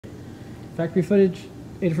Factory footage.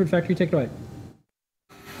 Adafruit Factory, take it away.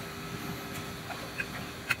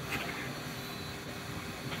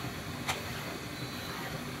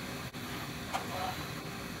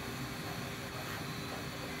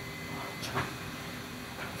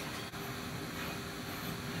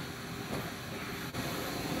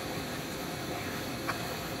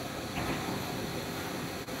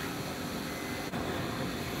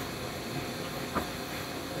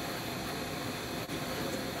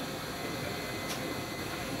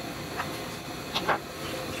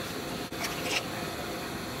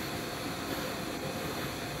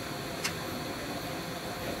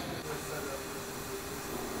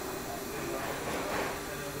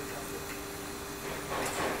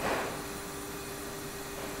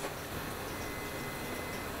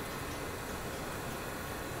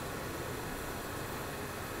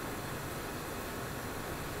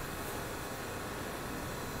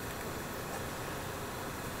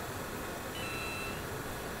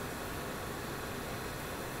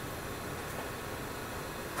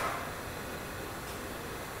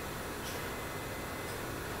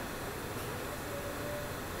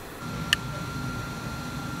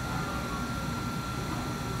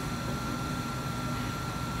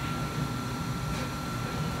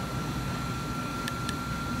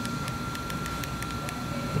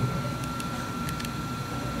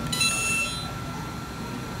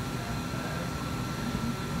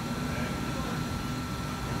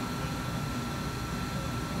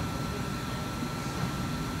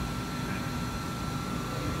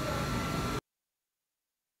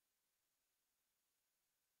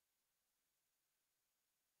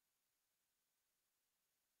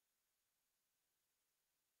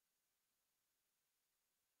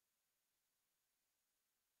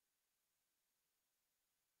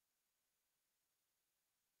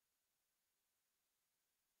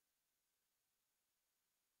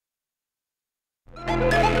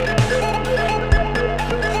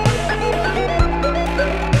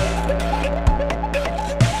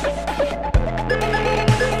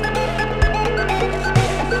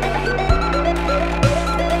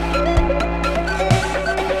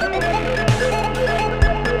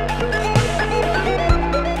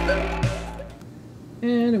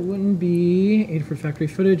 And it wouldn't be Adafruit Factory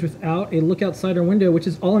footage without a look outside our window, which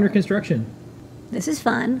is all under construction. This is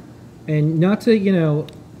fun. And not to,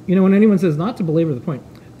 when anyone says not to belabor the point,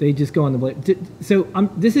 they just go on the blame. So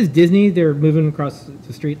this is Disney. They're moving across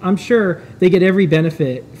the street. I'm sure they get every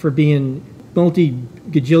benefit for being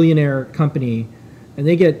multi-gajillionaire company, and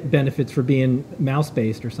they get benefits for being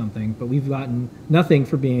mouse-based or something. But we've gotten nothing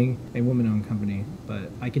for being a woman-owned company. But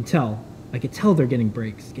I could tell they're getting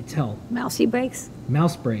breaks. I could tell. Mousy breaks?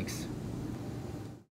 Mouse breaks.